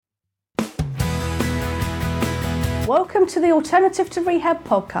Welcome to the Alternative to Rehab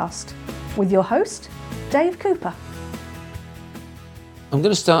podcast with your host, Dave Cooper. I'm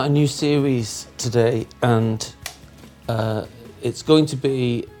going to start a new series today, and it's going to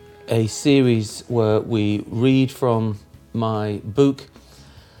be a series where we read from my book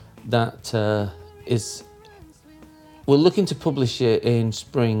that we're looking to publish it in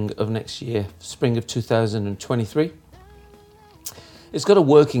spring of next year, spring of 2023. It's got a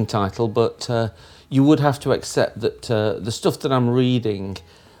working title, but you would have to accept that the stuff that I'm reading,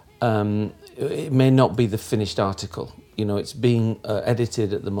 it may not be the finished article. You know, it's being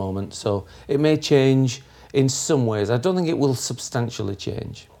edited at the moment, so it may change in some ways. I don't think it will substantially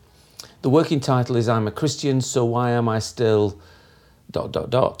change. The working title is I'm a Christian, so why am I still ...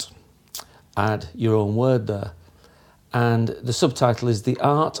 Add your own word there. And the subtitle is The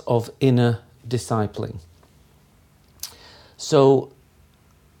Art of Inner Discipling. So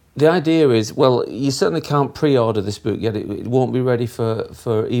the idea is, well, you certainly can't pre-order this book yet. It won't be ready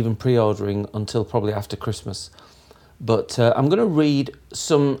for even pre-ordering until probably after Christmas. But I'm going to read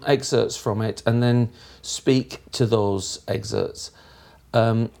some excerpts from it and then speak to those excerpts.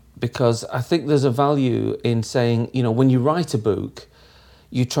 Because I think there's a value in saying, you know, when you write a book,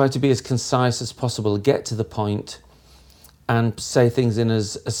 you try to be as concise as possible, get to the point, and say things in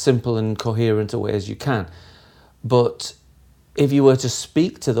as simple and coherent a way as you can. But if you were to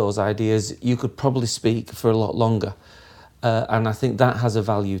speak to those ideas, you could probably speak for a lot longer. And I think that has a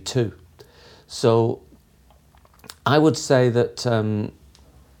value too. So I would say that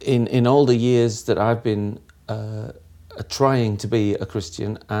in all the years that I've been trying to be a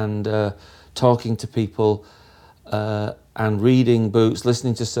Christian and talking to people and reading books,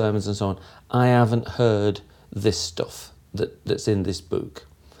 listening to sermons and so on, I haven't heard this stuff that's in this book.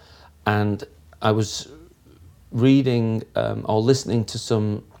 And I was reading or listening to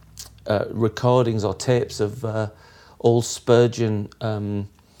some recordings or tapes of old Spurgeon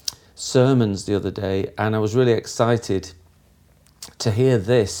sermons the other day, and I was really excited to hear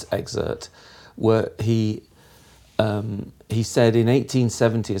this excerpt where he said in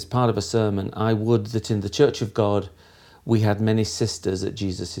 1870 as part of a sermon, I would that in the Church of God we had many sisters at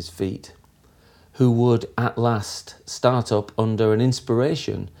Jesus' feet who would at last start up under an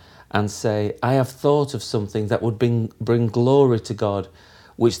inspiration and say, I have thought of something that would bring glory to God,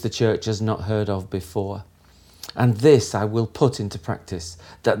 which the church has not heard of before. And this I will put into practice,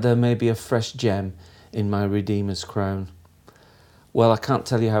 that there may be a fresh gem in my Redeemer's crown. Well, I can't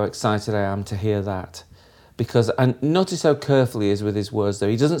tell you how excited I am to hear that. And notice how careful he is with his words there.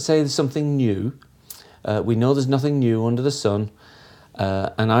 He doesn't say there's something new. We know there's nothing new under the sun.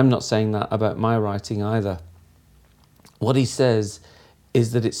 And I'm not saying that about my writing either. What he says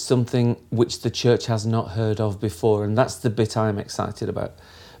is that it's something which the church has not heard of before, and that's the bit I'm excited about,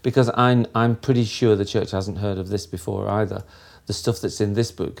 because I'm pretty sure the church hasn't heard of this before either, the stuff that's in this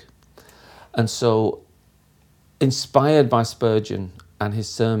book. And so, inspired by Spurgeon and his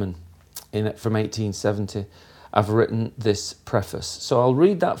sermon from 1870, I've written this preface. So I'll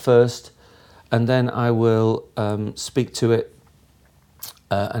read that first, and then I will speak to it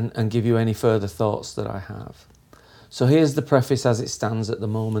and give you any further thoughts that I have. So here's the preface as it stands at the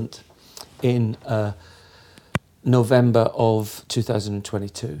moment in November of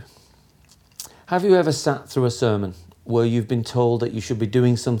 2022. Have you ever sat through a sermon where you've been told that you should be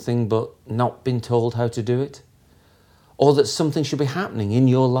doing something but not been told how to do it? Or that something should be happening in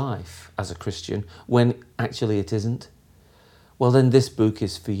your life as a Christian when actually it isn't? Well, then this book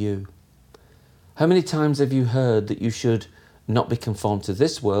is for you. How many times have you heard that you should not be conformed to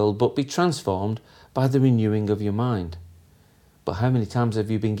this world but be transformed by the renewing of your mind? But how many times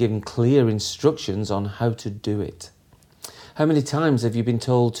have you been given clear instructions on how to do it? How many times have you been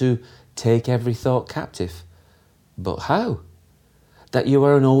told to take every thought captive? But how? That you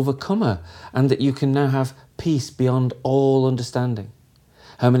are an overcomer and that you can now have peace beyond all understanding.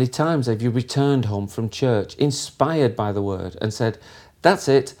 How many times have you returned home from church inspired by the word and said, that's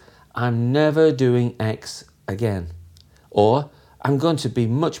it, I'm never doing X again. Or I'm going to be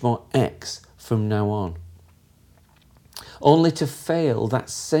much more X from now on. Only to fail that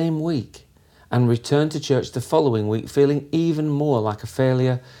same week and return to church the following week feeling even more like a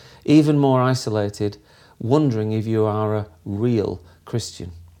failure, even more isolated, wondering if you are a real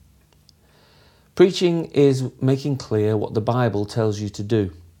Christian. Preaching is making clear what the Bible tells you to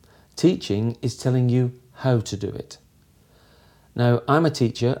do. Teaching is telling you how to do it. Now, I'm a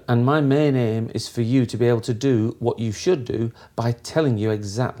teacher, and my main aim is for you to be able to do what you should do by telling you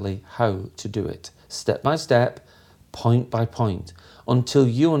exactly how to do it, step by step, point by point, until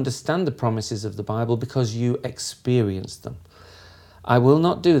you understand the promises of the Bible because you experience them. I will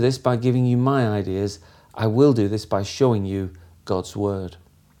not do this by giving you my ideas. I will do this by showing you God's Word.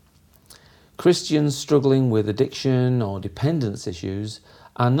 Christians struggling with addiction or dependence issues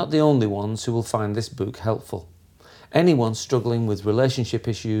are not the only ones who will find this book helpful. Anyone struggling with relationship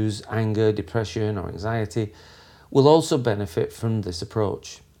issues, anger, depression, or anxiety will also benefit from this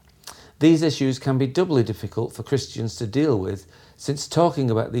approach. These issues can be doubly difficult for Christians to deal with, since talking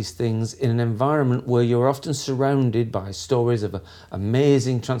about these things in an environment where you're often surrounded by stories of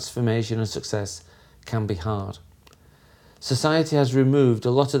amazing transformation and success can be hard. Society has removed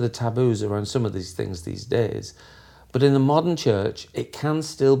a lot of the taboos around some of these things these days, but in the modern church, it can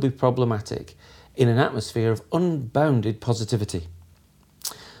still be problematic in an atmosphere of unbounded positivity,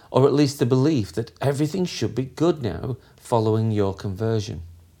 or at least the belief that everything should be good now following your conversion.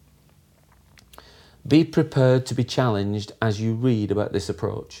 Be prepared to be challenged as you read about this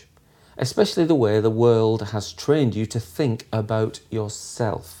approach, especially the way the world has trained you to think about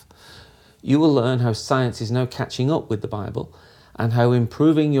yourself. You will learn how science is now catching up with the Bible and how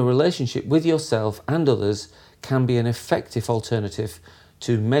improving your relationship with yourself and others can be an effective alternative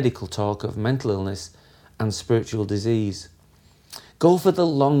to medical talk of mental illness and spiritual disease. Go for the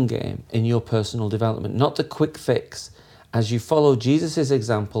long game in your personal development, not the quick fix, as you follow Jesus'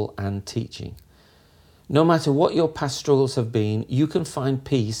 example and teaching. No matter what your past struggles have been, you can find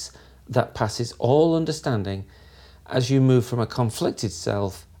peace that passes all understanding as you move from a conflicted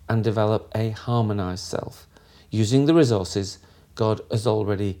self and develop a harmonized self, using the resources God has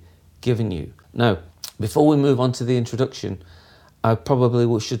already given you. Now, before we move on to the introduction, I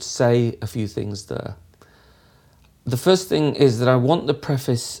probably should say a few things there. The first thing is that I want the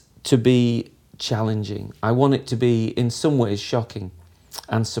preface to be challenging. I want it to be in some ways shocking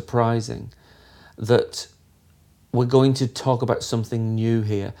and surprising, that we're going to talk about something new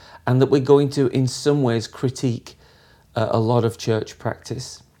here, and that we're going to in some ways critique a lot of church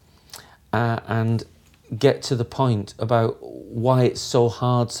practice and get to the point about why it's so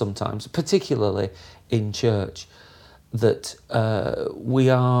hard sometimes, particularly in church, that we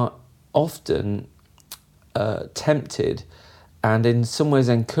are often tempted and in some ways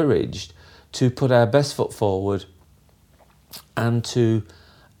encouraged to put our best foot forward and to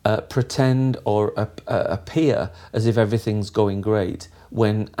pretend or appear as if everything's going great,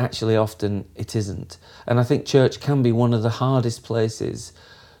 when actually often it isn't. And I think church can be one of the hardest places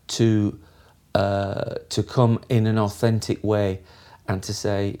to come in an authentic way and to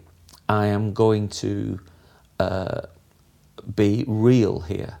say, I am going to be real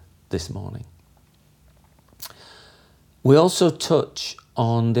here this morning. We also touch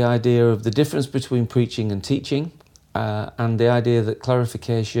on the idea of the difference between preaching and teaching, and the idea that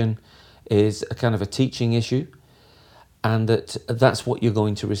clarification is a kind of a teaching issue, and that's what you're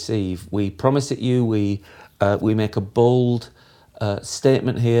going to receive. We promise it you, we make a bold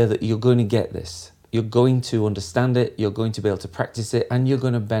statement here that you're going to get this. You're going to understand it, you're going to be able to practice it, and you're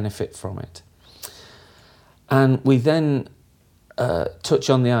going to benefit from it. And we then touch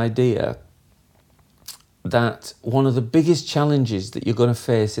on the idea that one of the biggest challenges that you're going to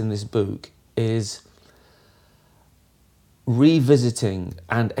face in this book is revisiting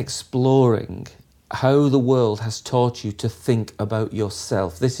and exploring how the world has taught you to think about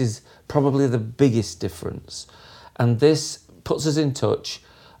yourself. This is probably the biggest difference. And this puts us in touch,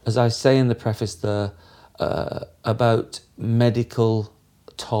 as I say in the preface there, about medical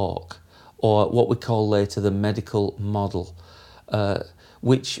talk, or what we call later the medical model,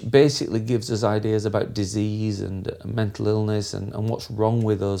 which basically gives us ideas about disease and mental illness and what's wrong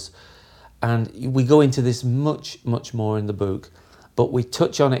with us. And we go into this much, much more in the book, but we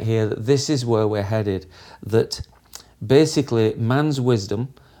touch on it here that this is where we're headed, that basically man's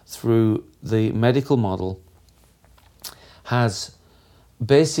wisdom through the medical model has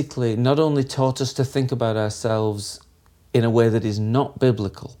basically not only taught us to think about ourselves in a way that is not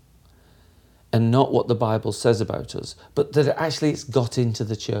biblical and not what the Bible says about us, but that actually it's got into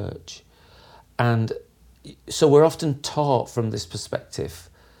the church. And so we're often taught from this perspective,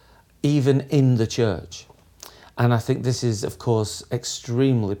 even in the church. And I think this is, of course,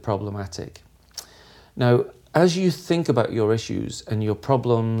 extremely problematic. Now, as you think about your issues and your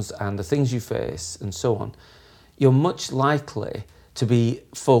problems and the things you face and so on, you're much likely to be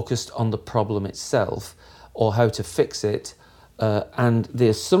focused on the problem itself or how to fix it, and the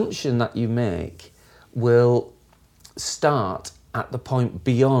assumption that you make will start at the point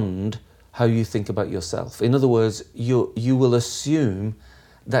beyond how you think about yourself. In other words, you will assume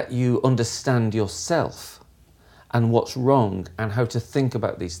that you understand yourself and what's wrong and how to think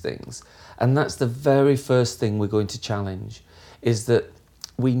about these things. And that's the very first thing we're going to challenge, is that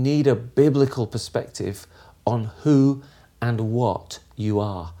we need a biblical perspective on who and what you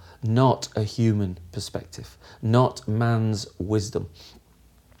are. not a human perspective, not man's wisdom.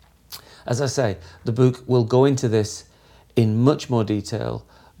 As I say, the book will go into this in much more detail,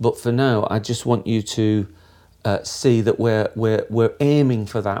 but for now, I just want you to see that we're aiming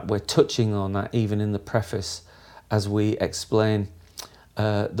for that. We're touching on that even in the preface as we explain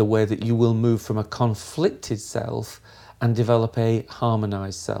the way that you will move from a conflicted self and develop a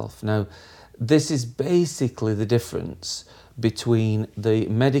harmonized self. Now, this is basically the difference between the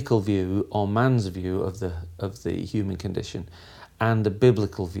medical view or man's view of the human condition and the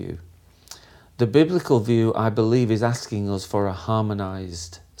biblical view. The biblical view, I believe, is asking us for a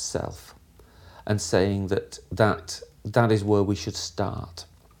harmonized self and saying that is where we should start.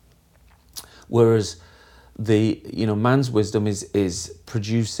 Whereas man's wisdom is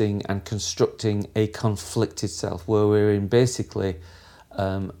producing and constructing a conflicted self where we're basically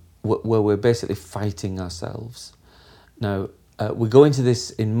fighting ourselves. Now, we go into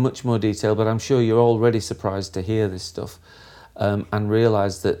this in much more detail, but I'm sure you're already surprised to hear this stuff and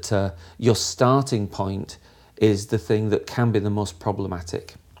realise that your starting point is the thing that can be the most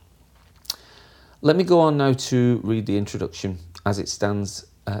problematic. Let me go on now to read the introduction as it stands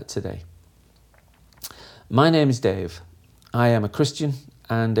today. My name is Dave. I am a Christian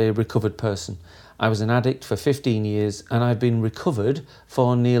and a recovered person. I was an addict for 15 years and I've been recovered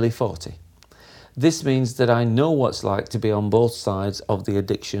for nearly 40. This means that I know what it's like to be on both sides of the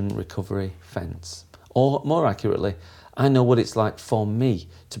addiction recovery fence. Or more accurately, I know what it's like for me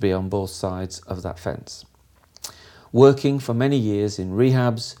to be on both sides of that fence. Working for many years in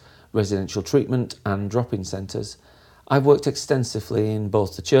rehabs, residential treatment and drop-in centres, I've worked extensively in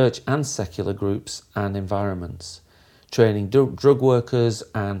both the church and secular groups and environments, training drug workers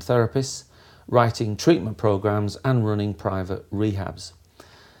and therapists, writing treatment programmes and running private rehabs.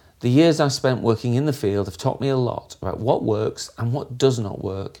 The years I spent working in the field have taught me a lot about what works and what does not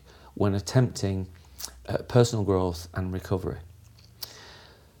work when attempting personal growth and recovery.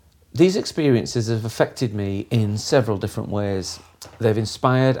 These experiences have affected me in several different ways. They've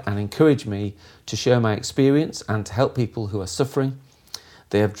inspired and encouraged me to share my experience and to help people who are suffering.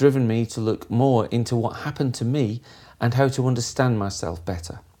 They have driven me to look more into what happened to me and how to understand myself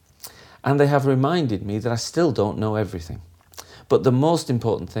better. And they have reminded me that I still don't know everything. But the most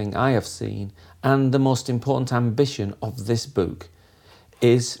important thing I have seen, and the most important ambition of this book,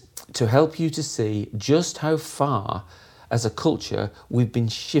 is to help you to see just how far as a culture we've been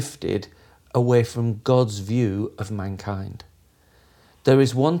shifted away from God's view of mankind. There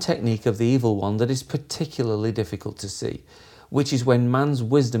is one technique of the evil one that is particularly difficult to see, which is when man's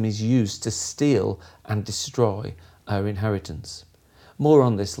wisdom is used to steal and destroy our inheritance. More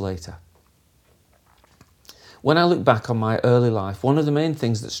on this later. When I look back on my early life, one of the main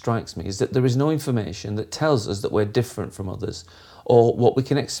things that strikes me is that there is no information that tells us that we're different from others or what we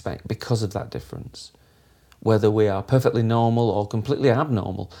can expect because of that difference. Whether we are perfectly normal or completely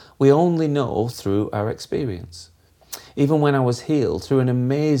abnormal, we only know through our experience. Even when I was healed through an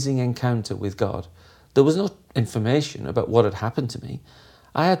amazing encounter with God, there was no information about what had happened to me.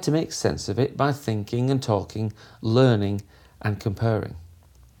 I had to make sense of it by thinking and talking, learning and comparing.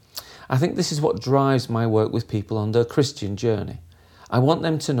 I think this is what drives my work with people on their Christian journey. I want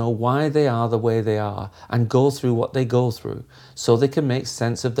them to know why they are the way they are and go through what they go through so they can make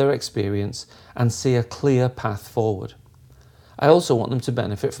sense of their experience and see a clear path forward. I also want them to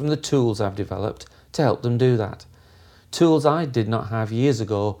benefit from the tools I've developed to help them do that. Tools I did not have years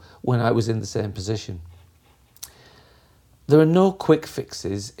ago when I was in the same position. There are no quick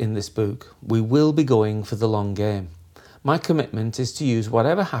fixes in this book. We will be going for the long game. My commitment is to use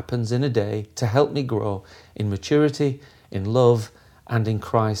whatever happens in a day to help me grow in maturity, in love, and in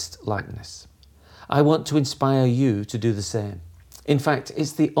Christ likeness. I want to inspire you to do the same. In fact,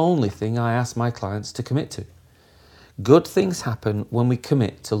 it's the only thing I ask my clients to commit to. Good things happen when we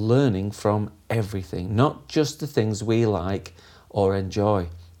commit to learning from everything, not just the things we like or enjoy.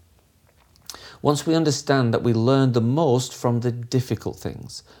 Once we understand that we learn the most from the difficult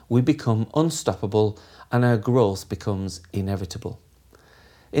things, we become unstoppable and our growth becomes inevitable.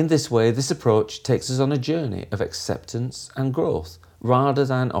 In this way, this approach takes us on a journey of acceptance and growth rather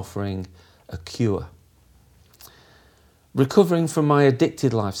than offering a cure. Recovering from my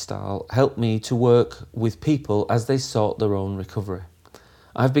addicted lifestyle helped me to work with people as they sought their own recovery.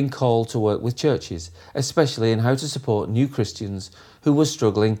 I've been called to work with churches, especially in how to support new Christians who were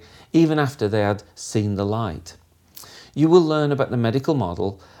struggling even after they had seen the light. You will learn about the medical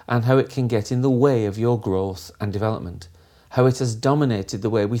model and how it can get in the way of your growth and development, how it has dominated the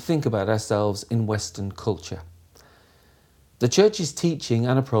way we think about ourselves in Western culture. The church's teaching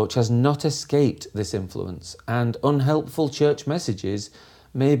and approach has not escaped this influence, and unhelpful church messages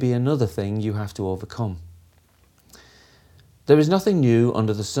may be another thing you have to overcome. There is nothing new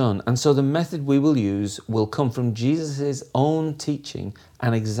under the sun, and so the method we will use will come from Jesus' own teaching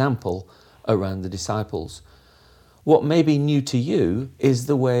and example around the disciples. What may be new to you is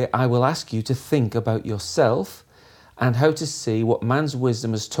the way I will ask you to think about yourself and how to see what man's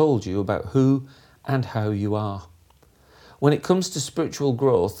wisdom has told you about who and how you are. When it comes to spiritual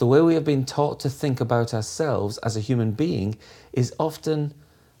growth, the way we have been taught to think about ourselves as a human being is often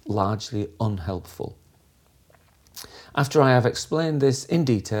largely unhelpful. After I have explained this in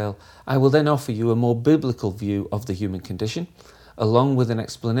detail, I will then offer you a more biblical view of the human condition, along with an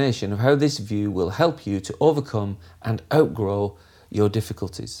explanation of how this view will help you to overcome and outgrow your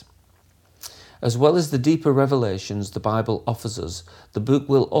difficulties. As well as the deeper revelations the Bible offers us, the book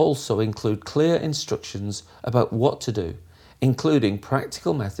will also include clear instructions about what to do, including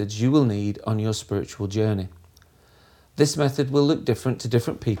practical methods you will need on your spiritual journey. This method will look different to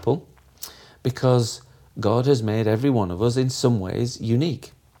different people because God has made every one of us in some ways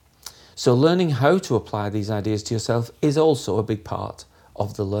unique. So learning how to apply these ideas to yourself is also a big part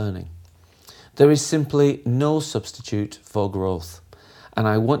of the learning. There is simply no substitute for growth, and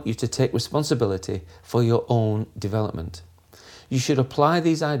I want you to take responsibility for your own development. You should apply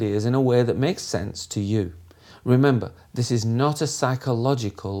these ideas in a way that makes sense to you. Remember, this is not a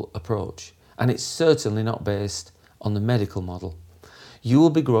psychological approach, and it's certainly not based on the medical model. You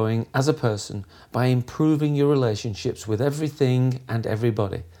will be growing as a person by improving your relationships with everything and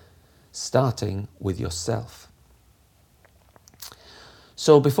everybody, starting with yourself.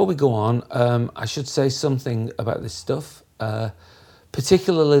 So before we go on, I should say something about this stuff,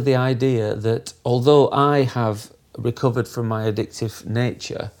 particularly the idea that although I have recovered from my addictive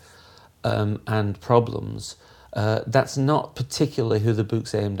nature and problems, that's not particularly who the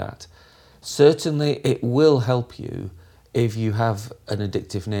book's aimed at. Certainly it will help you if you have an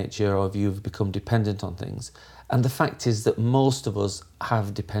addictive nature or if you've become dependent on things. And the fact is that most of us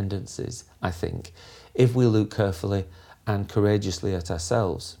have dependencies, I think, if we look carefully and courageously at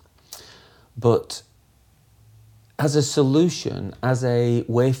ourselves. But as a solution, as a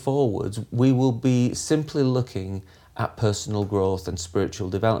way forward, we will be simply looking at personal growth and spiritual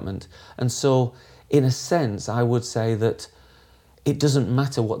development. And so, in a sense, I would say that it doesn't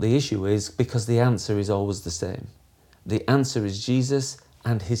matter what the issue is because the answer is always the same. The answer is Jesus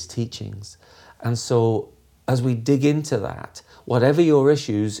and his teachings. And so as we dig into that, whatever your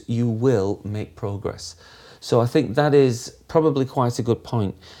issues, you will make progress. So I think that is probably quite a good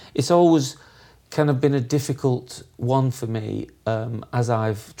point. It's always kind of been a difficult one for me as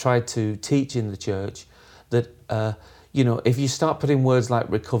I've tried to teach in the church that, if you start putting words like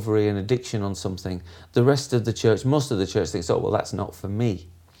recovery and addiction on something, the rest of the church, most of the church thinks, oh, well, that's not for me.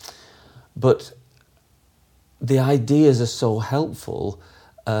 But the ideas are so helpful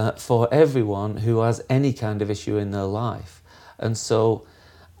for everyone who has any kind of issue in their life. And so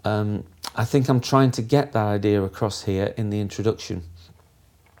I think I'm trying to get that idea across here in the introduction.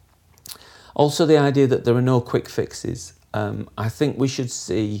 Also the idea that there are no quick fixes. I think we should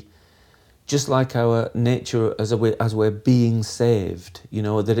see, just like our nature as we're being saved,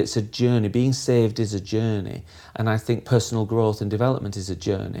 that it's a journey. Being saved is a journey. And I think personal growth and development is a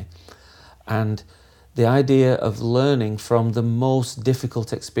journey. And the idea of learning from the most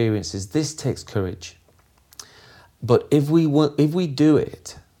difficult experiences, this takes courage. But if we do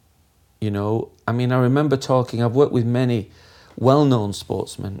it, I remember I've worked with many well-known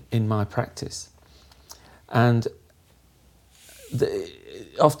sportsmen in my practice. And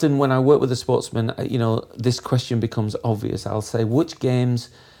often when I work with a sportsman, this question becomes obvious. I'll say, which games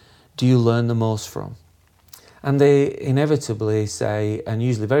do you learn the most from? And they inevitably say, and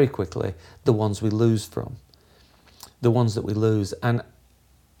usually very quickly, the ones we lose from, the ones that we lose. And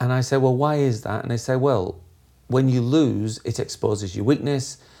I say, well, why is that? And they say, well, when you lose, it exposes your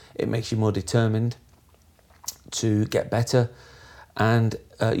weakness, it makes you more determined to get better. And,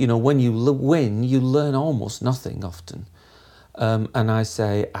 when you win, you learn almost nothing often. And I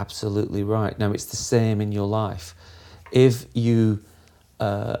say, absolutely right. Now, it's the same in your life. If you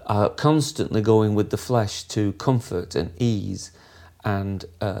are constantly going with the flesh to comfort and ease and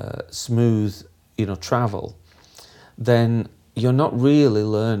smooth, travel, then you're not really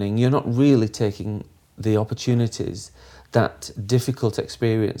learning, you're not really taking the opportunities that difficult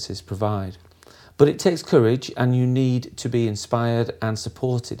experiences provide. But it takes courage, and you need to be inspired and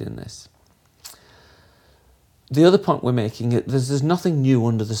supported in this. The other point we're making is there's nothing new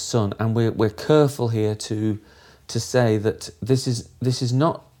under the sun, and we're careful here to say that this is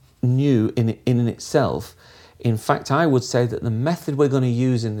not new in itself. In fact, I would say that the method we're going to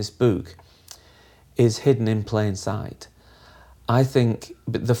use in this book is hidden in plain sight. I think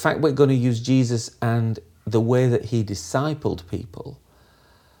the fact we're going to use Jesus and the way that he discipled people,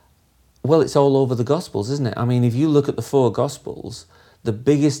 well, it's all over the Gospels, isn't it? I mean, if you look at the 4 Gospels, the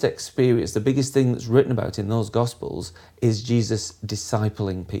biggest experience, the biggest thing that's written about in those Gospels is Jesus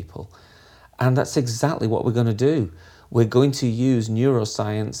discipling people. And that's exactly what we're going to do. We're going to use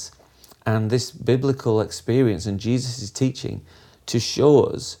neuroscience and this biblical experience and Jesus' teaching to show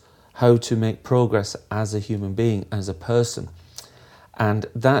us how to make progress as a human being, as a person. And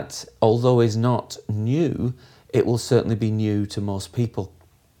that, although is not new, it will certainly be new to most people.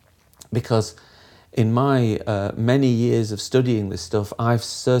 Because in my many years of studying this stuff, I've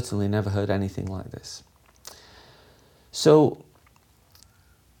certainly never heard anything like this. So,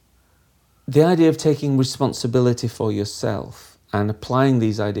 the idea of taking responsibility for yourself and applying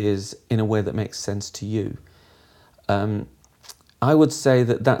these ideas in a way that makes sense to you, I would say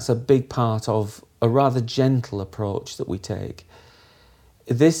that that's a big part of a rather gentle approach that we take.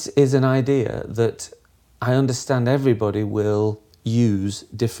 This is an idea that I understand everybody will use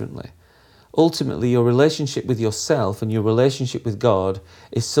differently. Ultimately, your relationship with yourself and your relationship with God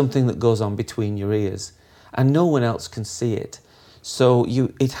is something that goes on between your ears, and no one else can see it. So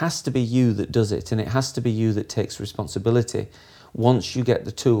it has to be you that does it, and it has to be you that takes responsibility once you get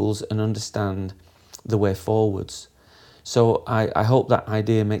the tools and understand the way forwards. So I hope that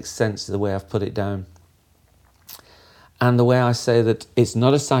idea makes sense the way I've put it down. And the way I say that it's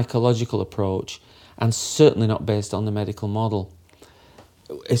not a psychological approach and certainly not based on the medical model.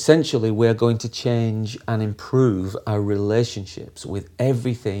 Essentially, we're going to change and improve our relationships with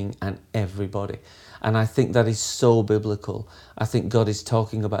everything and everybody. And I think that is so biblical. I think God is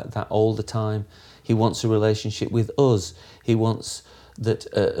talking about that all the time. He wants a relationship with us. He wants that,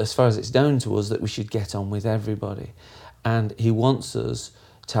 as far as it's down to us, that we should get on with everybody. And he wants us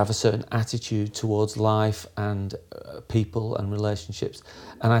to have a certain attitude towards life and people and relationships.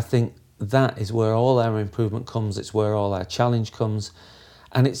 And I think that is where all our improvement comes. It's where all our challenge comes.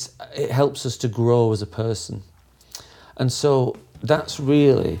 And it helps us to grow as a person. And so that's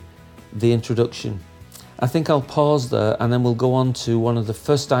really the introduction. I think I'll pause there and then we'll go on to one of the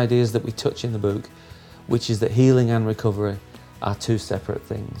first ideas that we touch in the book, which is that healing and recovery are 2 separate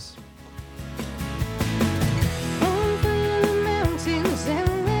things.